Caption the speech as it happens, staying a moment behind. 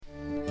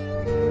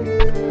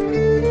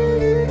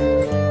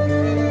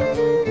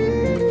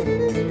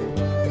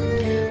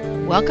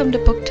Welcome to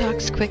Book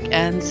Talks Quick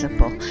and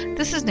Simple.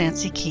 This is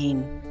Nancy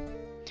Keene.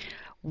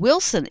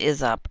 Wilson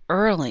is up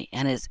early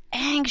and is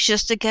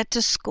anxious to get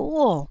to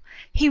school.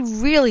 He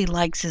really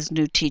likes his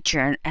new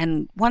teacher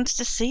and wants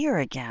to see her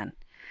again.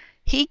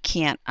 He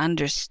can't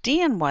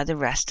understand why the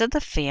rest of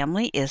the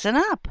family isn't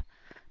up.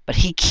 But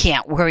he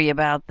can't worry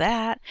about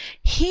that.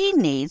 He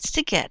needs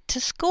to get to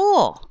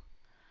school.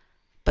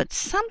 But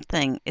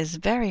something is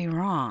very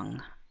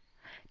wrong.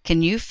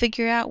 Can you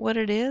figure out what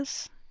it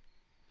is?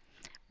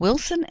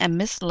 Wilson and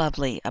Miss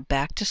Lovely, A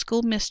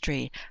Back-to-School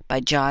Mystery by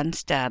John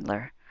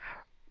Stadler.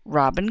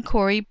 Robin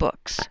Cory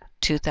Books,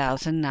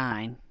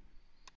 2009.